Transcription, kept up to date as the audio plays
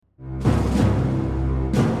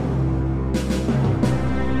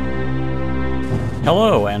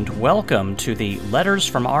Hello, and welcome to the Letters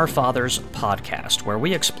from Our Fathers podcast, where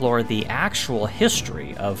we explore the actual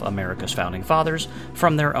history of America's founding fathers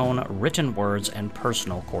from their own written words and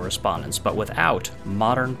personal correspondence, but without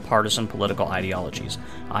modern partisan political ideologies.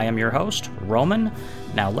 I am your host, Roman.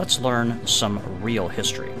 Now let's learn some real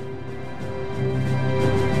history.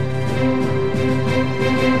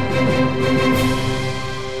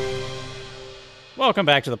 Welcome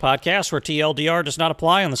back to the podcast, where TLDR does not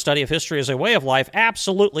apply and the study of history is a way of life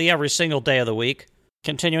absolutely every single day of the week.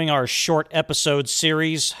 Continuing our short episode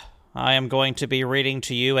series, I am going to be reading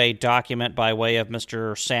to you a document by way of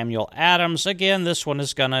Mr. Samuel Adams. Again, this one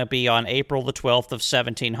is going to be on April the 12th of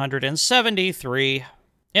 1773.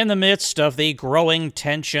 In the midst of the growing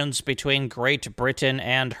tensions between Great Britain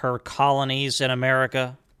and her colonies in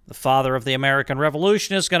America, the father of the American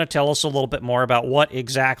Revolution is going to tell us a little bit more about what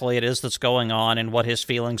exactly it is that's going on and what his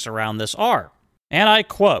feelings around this are. And I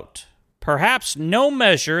quote, "Perhaps no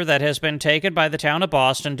measure that has been taken by the town of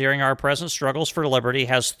Boston during our present struggles for liberty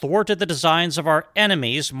has thwarted the designs of our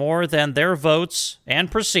enemies more than their votes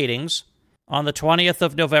and proceedings on the 20th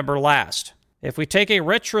of November last. If we take a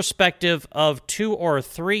retrospective of 2 or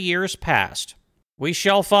 3 years past, we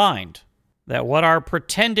shall find that what our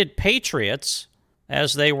pretended patriots,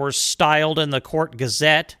 as they were styled in the Court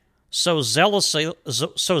Gazette, so zealously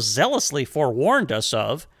forewarned us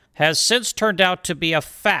of, has since turned out to be a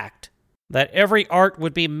fact, that every art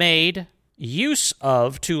would be made use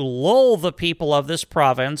of to lull the people of this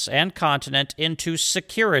province and continent into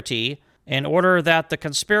security, in order that the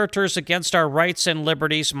conspirators against our rights and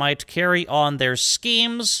liberties might carry on their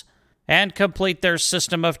schemes and complete their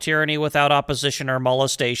system of tyranny without opposition or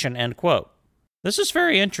molestation," end quote. This is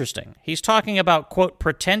very interesting. He's talking about, quote,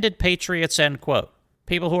 pretended patriots, end quote.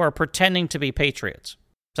 People who are pretending to be patriots.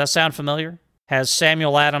 Does that sound familiar? Has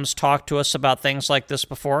Samuel Adams talked to us about things like this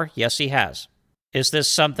before? Yes, he has. Is this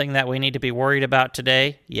something that we need to be worried about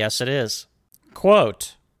today? Yes, it is.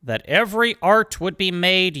 Quote, "that every art would be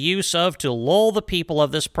made use of to lull the people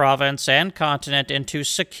of this province and continent into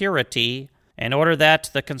security, in order that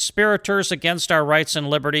the conspirators against our rights and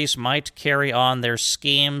liberties might carry on their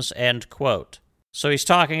schemes," end quote. So he's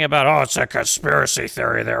talking about, it's a conspiracy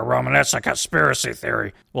theory there, Roman. That's a conspiracy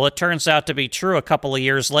theory. Well, it turns out to be true a couple of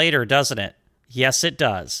years later, doesn't it? Yes, it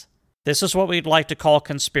does. This is what we'd like to call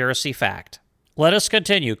conspiracy fact. Let us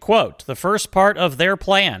continue. Quote, "the first part of their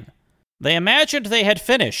plan. They imagined they had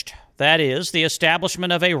finished, that is, the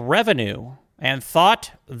establishment of a revenue, and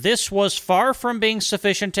thought this was far from being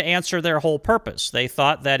sufficient to answer their whole purpose. They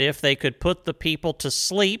thought that if they could put the people to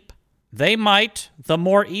sleep, they might the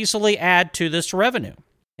more easily add to this revenue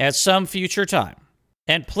at some future time,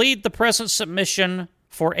 and plead the present submission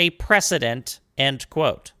for a precedent," end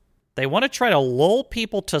quote. They want to try to lull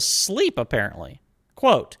people to sleep, apparently.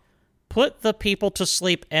 Quote, "put the people to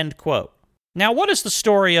sleep," end quote. Now, what is the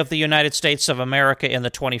story of the United States of America in the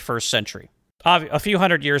 21st century? A few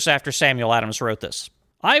hundred years after Samuel Adams wrote this.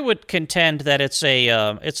 I would contend that it's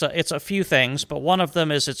a few things, but one of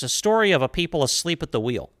them is it's a story of a people asleep at the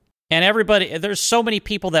wheel. And there's so many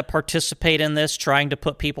people that participate in this, trying to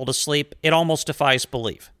put people to sleep, it almost defies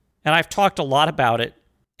belief. And I've talked a lot about it,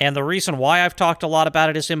 and the reason why I've talked a lot about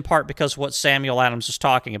it is in part because of what Samuel Adams is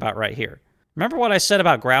talking about right here. Remember what I said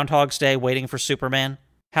about Groundhog's Day, Waiting for Superman?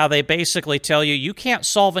 How they basically tell you can't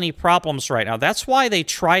solve any problems right now. That's why they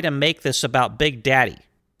try to make this about Big Daddy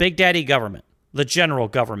government, the general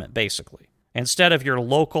government, basically. Instead of your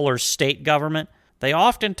local or state government, they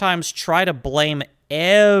oftentimes try to blame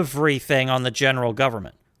everything on the general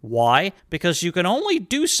government. Why? Because you can only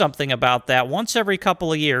do something about that once every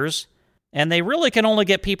couple of years, and they really can only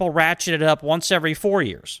get people ratcheted up once every 4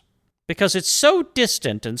 years. Because it's so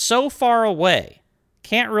distant and so far away,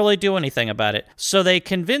 can't really do anything about it. So they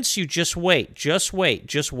convince you, just wait. In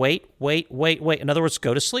other words,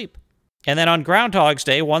 go to sleep. And then on Groundhog's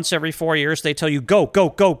Day, once every 4 years, they tell you, go,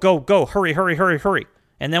 hurry.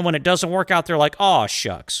 And then when it doesn't work out, they're like, "Aw,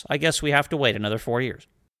 shucks, I guess we have to wait another 4 years."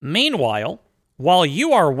 Meanwhile, while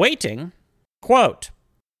you are waiting, quote,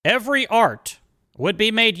 "every art would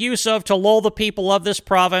be made use of to lull the people of this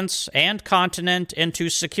province and continent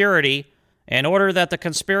into security, in order that the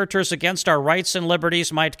conspirators against our rights and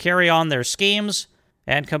liberties might carry on their schemes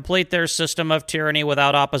and complete their system of tyranny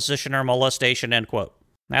without opposition or molestation," end quote.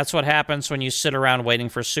 That's what happens when you sit around waiting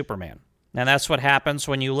for Superman. And that's what happens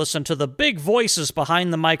when you listen to the big voices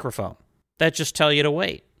behind the microphone that just tell you to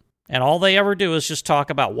wait. And all they ever do is just talk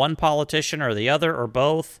about one politician or the other or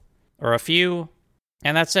both or a few,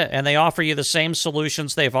 and that's it. And they offer you the same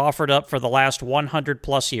solutions they've offered up for the last 100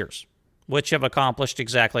 plus years, which have accomplished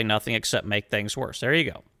exactly nothing except make things worse. There you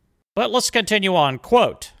go. But let's continue on.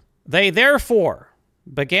 Quote, "They therefore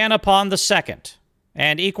began upon the second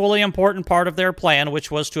and equally important part of their plan, which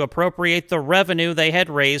was to appropriate the revenue they had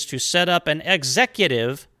raised to set up an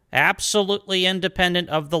executive absolutely independent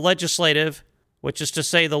of the legislative, which is to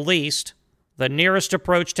say the least, the nearest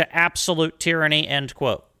approach to absolute tyranny, end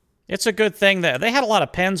quote. It's a good thing that they had a lot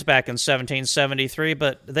of pens back in 1773,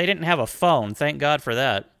 but they didn't have a phone. Thank God for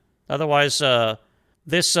that. Otherwise,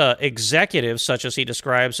 this executive, such as he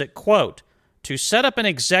describes it, quote, to set up an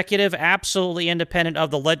executive absolutely independent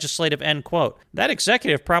of the legislative, end quote. That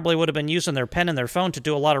executive probably would have been using their pen and their phone to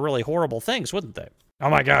do a lot of really horrible things, wouldn't they? Oh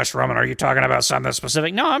my gosh, Roman, are you talking about something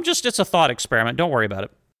specific? No, it's a thought experiment. Don't worry about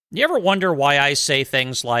it. You ever wonder why I say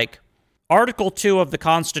things like, Article 2 of the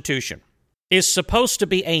Constitution is supposed to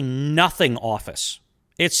be a nothing office.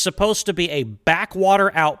 It's supposed to be a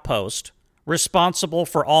backwater outpost responsible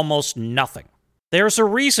for almost nothing. There's a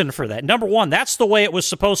reason for that. Number one, that's the way it was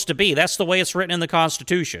supposed to be. That's the way it's written in the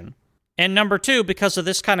Constitution. And number two, because of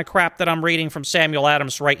this kind of crap that I'm reading from Samuel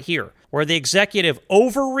Adams right here, where the executive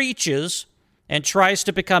overreaches and tries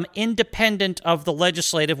to become independent of the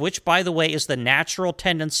legislative, which, by the way, is the natural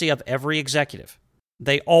tendency of every executive.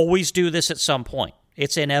 They always do this at some point.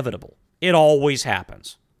 It's inevitable. It always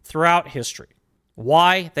happens throughout history.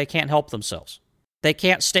 Why? They can't help themselves. They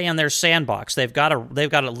can't stay in their sandbox. They've got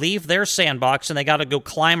to leave their sandbox, and they got to go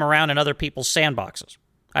climb around in other people's sandboxes.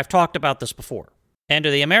 I've talked about this before. And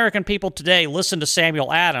do the American people today listen to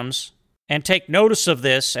Samuel Adams and take notice of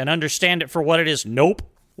this and understand it for what it is? Nope.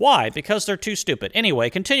 Why? Because they're too stupid.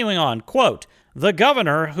 Anyway, continuing on, quote, the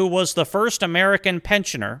governor, who was the first American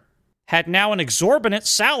pensioner, had now an exorbitant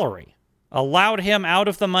salary, allowed him out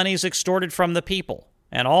of the monies extorted from the people.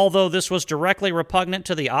 And although this was directly repugnant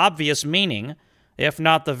to the obvious meaning, if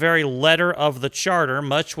not the very letter of the charter,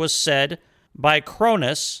 much was said by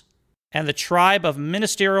Cronus and the tribe of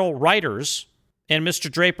ministerial writers in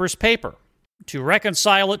Mr. Draper's paper to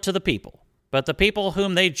reconcile it to the people. But the people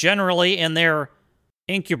whom they generally in their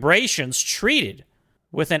incubrations treated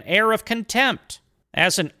with an air of contempt,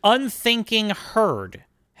 as an unthinking herd,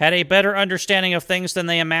 had a better understanding of things than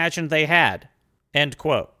they imagined they had. End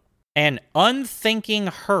quote. An unthinking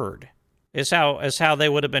herd is how they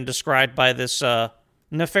would have been described by this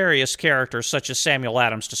nefarious character such as Samuel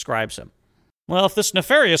Adams describes him. Well, if this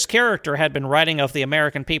nefarious character had been writing of the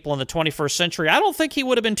American people in the 21st century, I don't think he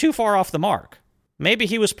would have been too far off the mark. Maybe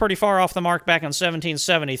he was pretty far off the mark back in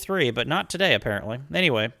 1773, but not today, apparently.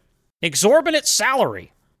 Anyway, exorbitant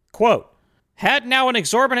salary. Quote, had now an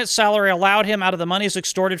exorbitant salary allowed him out of the monies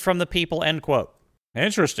extorted from the people, end quote.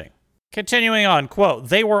 Interesting. Continuing on, quote,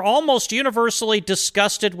 they were almost universally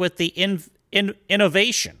disgusted with the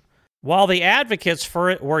innovation, while the advocates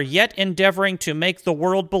for it were yet endeavoring to make the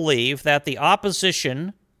world believe that the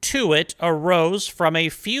opposition to it arose from a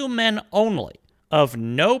few men only, of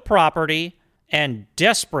no property and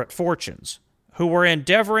desperate fortunes, who were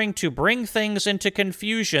endeavoring to bring things into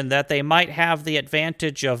confusion that they might have the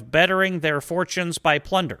advantage of bettering their fortunes by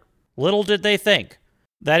plunder. Little did they think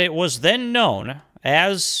that it was then known,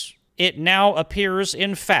 as it now appears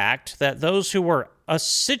in fact, that those who were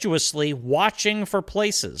assiduously watching for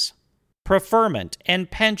places, preferment, and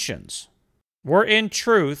pensions were in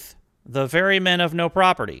truth the very men of no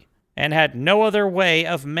property, and had no other way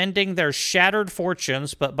of mending their shattered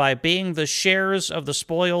fortunes but by being the shares of the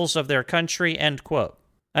spoils of their country, end quote.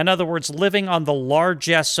 In other words, living on the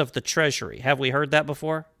largesse of the treasury. Have we heard that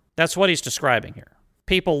before? That's what he's describing here.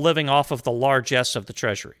 People living off of the largesse of the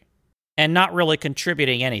treasury and not really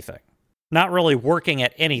contributing anything, not really working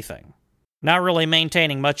at anything, not really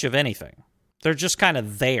maintaining much of anything. They're just kind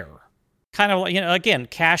of there. Kind of, again,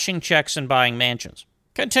 cashing checks and buying mansions.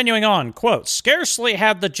 Continuing on, quote, scarcely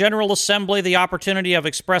had the General Assembly the opportunity of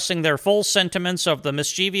expressing their full sentiments of the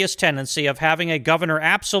mischievous tendency of having a governor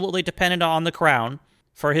absolutely dependent on the crown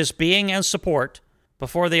for his being and support,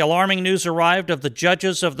 before the alarming news arrived of the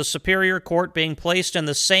judges of the Superior Court being placed in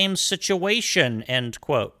the same situation, end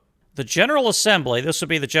quote. The General Assembly, this would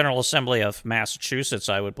be the General Assembly of Massachusetts,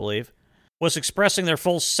 I would believe, was expressing their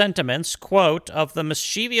full sentiments, quote, of the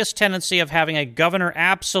mischievous tendency of having a governor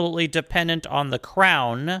absolutely dependent on the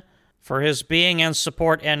crown for his being and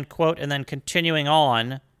support, end quote, and then continuing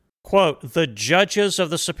on, quote, the judges of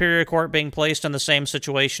the Superior Court being placed in the same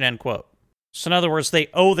situation, end quote. So in other words, they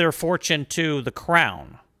owe their fortune to the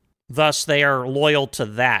crown. Thus, they are loyal to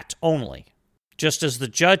that only, just as the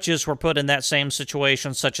judges were put in that same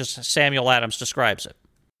situation, such as Samuel Adams describes it.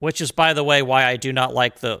 Which is, by the way, why I do not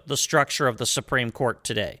like the structure of the Supreme Court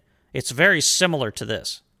today. It's very similar to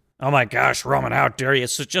this. Oh my gosh, Roman, how dare you?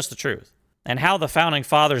 It's just the truth. And how the Founding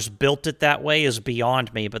Fathers built it that way is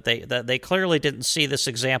beyond me, but they clearly didn't see this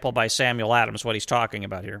example by Samuel Adams, what he's talking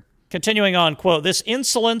about here. Continuing on, quote, "This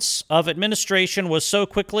insolence of administration was so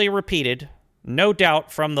quickly repeated, no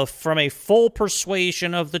doubt from a full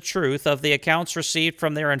persuasion of the truth of the accounts received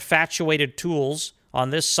from their infatuated tools on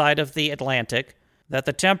this side of the Atlantic, that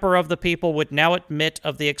the temper of the people would now admit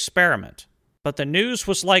of the experiment. But the news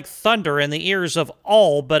was like thunder in the ears of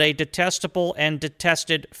all but a detestable and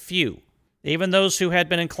detested few. Even those who had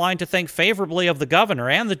been inclined to think favorably of the governor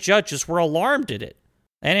and the judges were alarmed at it.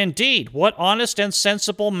 And indeed, what honest and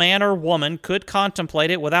sensible man or woman could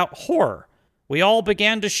contemplate it without horror? We all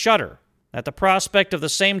began to shudder at the prospect of the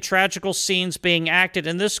same tragical scenes being acted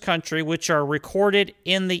in this country which are recorded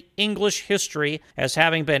in the English history as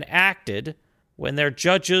having been acted when their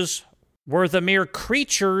judges were the mere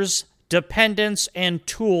creatures, dependents, and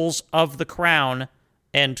tools of the crown."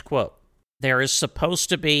 End quote. There is supposed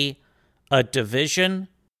to be a division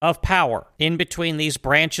of power in between these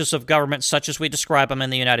branches of government, such as we describe them in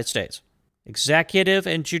the United States. Executive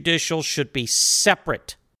and judicial should be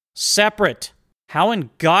separate. Separate. How in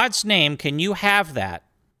God's name can you have that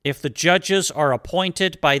if the judges are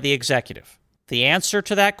appointed by the executive? The answer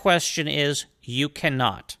to that question is you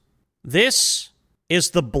cannot. This is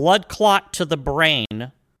the blood clot to the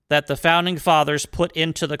brain that the Founding Fathers put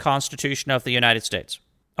into the Constitution of the United States.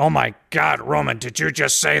 Oh my God, Roman, did you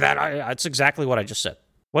just say that? That's exactly what I just said.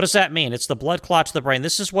 What does that mean? It's the blood clot to the brain.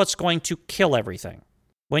 This is what's going to kill everything.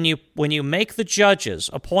 When you make the judges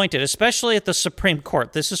appointed, especially at the Supreme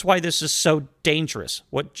Court, this is why this is so dangerous.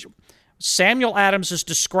 What Samuel Adams is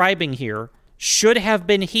describing here should have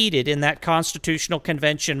been heeded in that Constitutional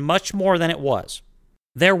Convention much more than it was.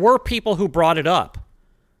 There were people who brought it up,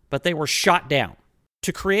 but they were shot down.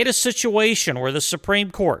 To create a situation where the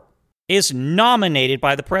Supreme Court is nominated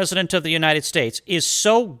by the President of the United States is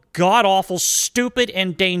so god-awful, stupid,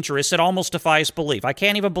 and dangerous, it almost defies belief. I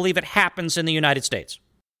can't even believe it happens in the United States.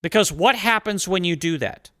 Because what happens when you do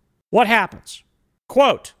that? What happens?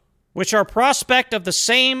 Quote, "which are prospect of the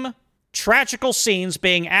same tragical scenes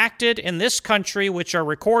being acted in this country which are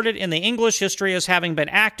recorded in the English history as having been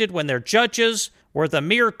acted when their judges were the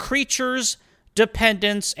mere creatures,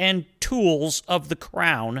 dependents, and tools of the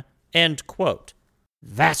crown." End quote.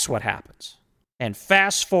 That's what happens. And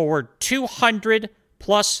fast forward 200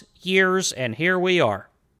 plus years, and here we are.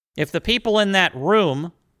 If the people in that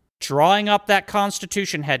room drawing up that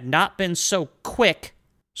Constitution had not been so quick,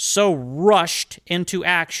 so rushed into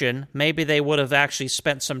action, maybe they would have actually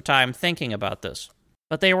spent some time thinking about this.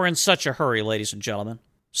 But they were in such a hurry, ladies and gentlemen.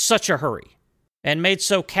 Such a hurry. And made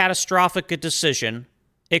so catastrophic a decision,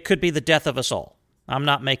 it could be the death of us all. I'm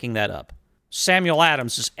not making that up. Samuel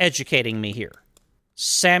Adams is educating me here.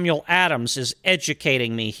 Samuel Adams is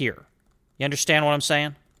educating me here. You understand what I'm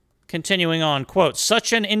saying? Continuing on, quote,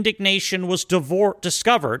 "such an indignation was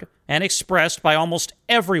discovered and expressed by almost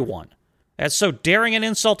everyone as so daring an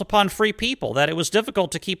insult upon free people that it was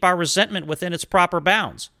difficult to keep our resentment within its proper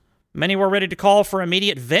bounds. Many were ready to call for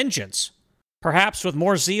immediate vengeance, perhaps with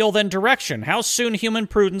more zeal than direction. How soon human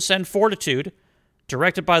prudence and fortitude,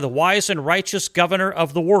 directed by the wise and righteous governor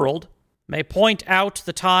of the world, may point out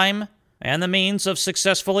the time and the means of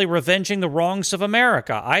successfully revenging the wrongs of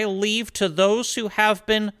America, I leave to those who have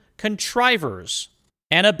been contrivers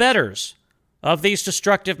and abettors of these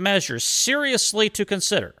destructive measures seriously to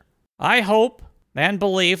consider. I hope and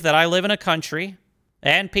believe that I live in a country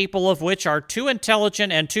and people of which are too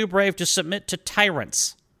intelligent and too brave to submit to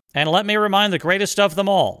tyrants. And let me remind the greatest of them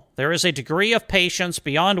all, there is a degree of patience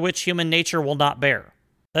beyond which human nature will not bear.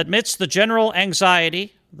 Amidst the general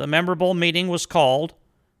anxiety, the memorable meeting was called,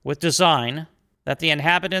 with design, that the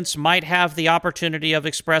inhabitants might have the opportunity of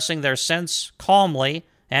expressing their sense calmly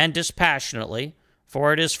and dispassionately,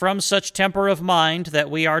 for it is from such temper of mind that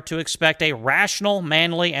we are to expect a rational,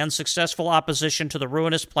 manly, and successful opposition to the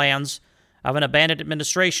ruinous plans of an abandoned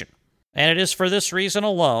administration. And it is for this reason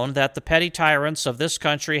alone that the petty tyrants of this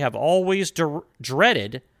country have always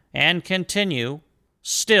dreaded and continue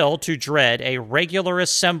still to dread a regular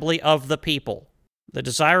assembly of the people. The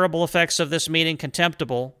desirable effects of this meeting,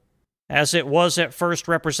 contemptible as it was at first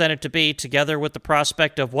represented to be, together with the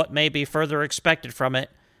prospect of what may be further expected from it,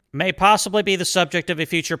 may possibly be the subject of a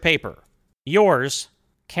future paper. Yours,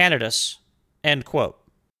 Candace. End quote.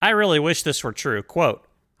 I really wish this were true. Quote,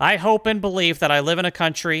 "I hope and believe that I live in a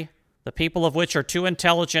country, the people of which are too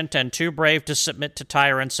intelligent and too brave to submit to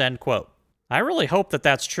tyrants." End quote. I really hope that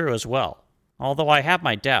that's true as well, although I have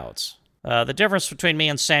my doubts. The difference between me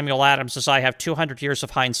and Samuel Adams is I have 200 years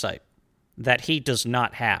of hindsight that he does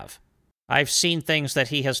not have. I've seen things that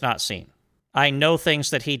he has not seen. I know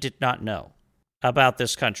things that he did not know about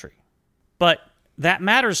this country. But that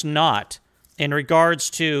matters not in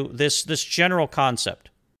regards to this general concept.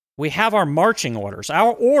 We have our marching orders.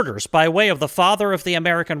 Our orders by way of the father of the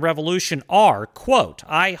American Revolution are, quote,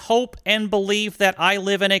 I hope and believe that I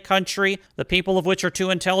live in a country, the people of which are too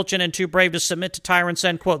intelligent and too brave to submit to tyrants,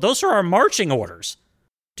 end quote. Those are our marching orders.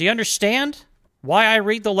 Do you understand why I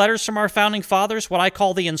read the letters from our founding fathers, what I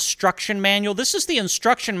call the instruction manual? This is the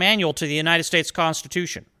instruction manual to the United States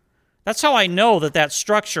Constitution. That's how I know that that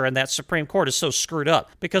structure and that Supreme Court is so screwed up,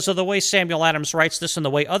 because of the way Samuel Adams writes this and the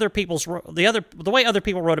way other people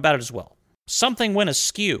wrote about it as well. Something went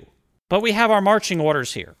askew. But we have our marching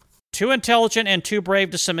orders here. Too intelligent and too brave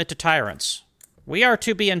to submit to tyrants. We are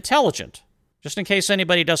to be intelligent. Just in case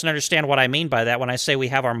anybody doesn't understand what I mean by that when I say we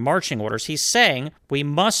have our marching orders, he's saying we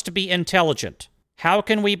must be intelligent. How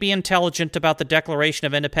can we be intelligent about the Declaration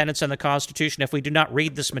of Independence and the Constitution if we do not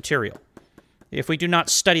read this material? If we do not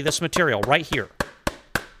study this material right here,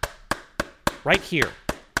 right here,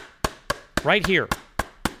 right here,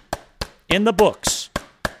 in the books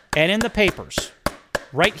and in the papers,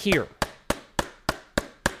 right here,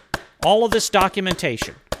 all of this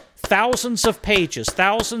documentation, thousands of pages,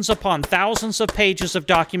 thousands upon thousands of pages of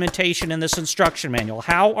documentation in this instruction manual.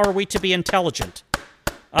 How are we to be intelligent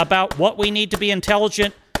about what we need to be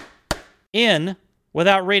intelligent in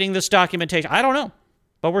without reading this documentation? I don't know.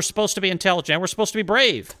 But we're supposed to be intelligent, and we're supposed to be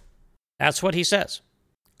brave. That's what he says.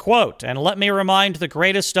 Quote, and let me remind the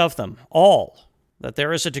greatest of them all that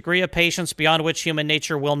there is a degree of patience beyond which human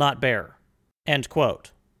nature will not bear. End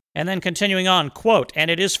quote. And then continuing on, quote,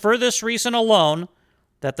 and it is for this reason alone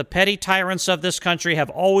that the petty tyrants of this country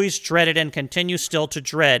have always dreaded and continue still to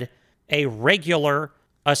dread a regular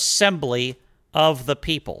assembly of the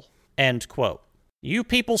people. End quote. You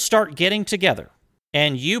people start getting together.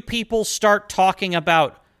 And you people start talking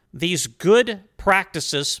about these good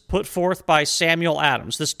practices put forth by Samuel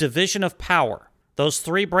Adams, this division of power, those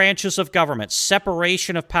three branches of government,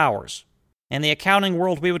 separation of powers. In the accounting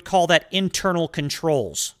world, we would call that internal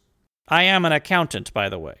controls. I am an accountant, by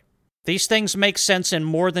the way. These things make sense in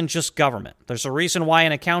more than just government. There's a reason why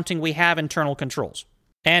in accounting we have internal controls.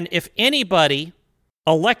 And if anybody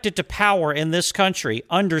elected to power in this country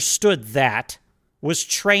understood that, was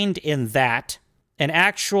trained in that, and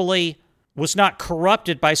actually was not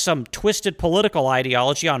corrupted by some twisted political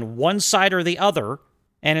ideology on one side or the other,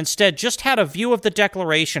 and instead just had a view of the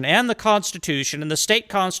Declaration and the Constitution and the state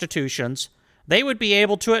constitutions, they would be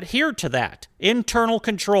able to adhere to that. Internal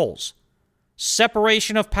controls,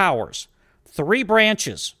 separation of powers, three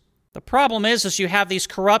branches. The problem is you have these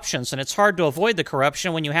corruptions, and it's hard to avoid the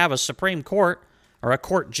corruption when you have a Supreme Court, or a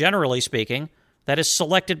court generally speaking, that is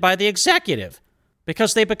selected by the executive,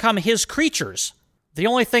 because they become his creatures. The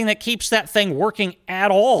only thing that keeps that thing working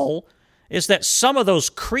at all is that some of those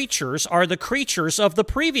creatures are the creatures of the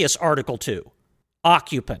previous Article 2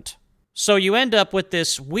 occupant. So you end up with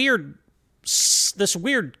this weird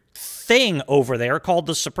thing over there called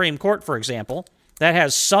the Supreme Court, for example, that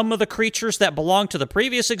has some of the creatures that belong to the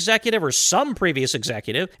previous executive or some previous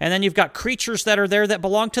executive, and then you've got creatures that are there that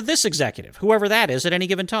belong to this executive, whoever that is at any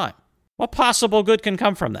given time. What possible good can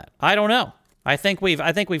come from that? I don't know. I think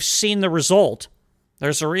we've seen the result.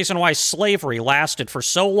 There's a reason why slavery lasted for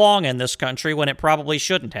so long in this country when it probably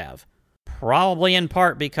shouldn't have. Probably in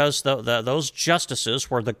part because those justices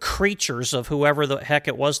were the creatures of whoever the heck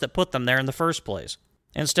it was that put them there in the first place,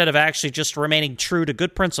 instead of actually just remaining true to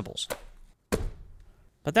good principles.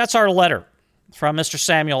 But that's our letter from Mr.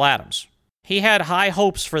 Samuel Adams. He had high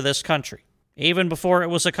hopes for this country, even before it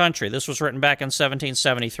was a country. This was written back in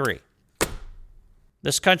 1773.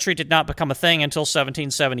 This country did not become a thing until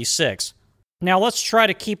 1776. Now, let's try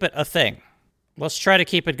to keep it a thing. Let's try to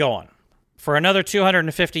keep it going for another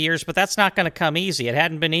 250 years, but that's not going to come easy. It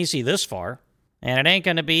hadn't been easy this far, and it ain't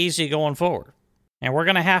going to be easy going forward. And we're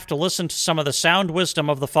going to have to listen to some of the sound wisdom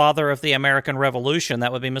of the father of the American Revolution.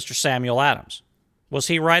 That would be Mr. Samuel Adams. Was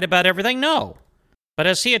he right about everything? No. But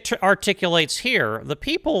as he articulates here, the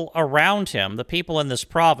people around him, the people in this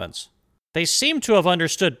province, they seem to have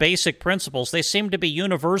understood basic principles. They seem to be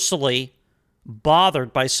universally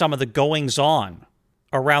bothered by some of the goings-on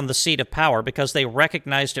around the seat of power because they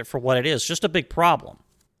recognized it for what it is, just a big problem.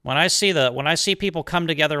 When I see people come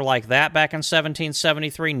together like that back in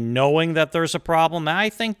 1773, knowing that there's a problem, I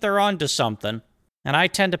think they're onto something, and I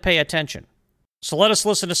tend to pay attention. So let us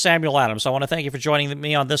listen to Samuel Adams. I want to thank you for joining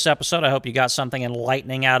me on this episode. I hope you got something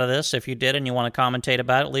enlightening out of this. If you did and you want to commentate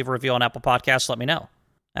about it, leave a review on Apple Podcasts, let me know,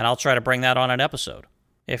 and I'll try to bring that on an episode.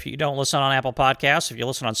 If you don't listen on Apple Podcasts, if you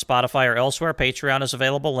listen on Spotify or elsewhere, Patreon is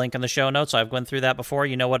available. Link in the show notes. I've gone through that before.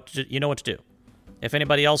 You know what to do. If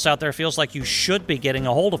anybody else out there feels like you should be getting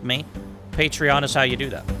a hold of me, Patreon is how you do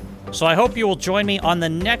that. So I hope you will join me on the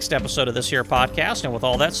next episode of this here podcast. And with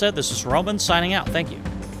all that said, this is Roman signing out. Thank you.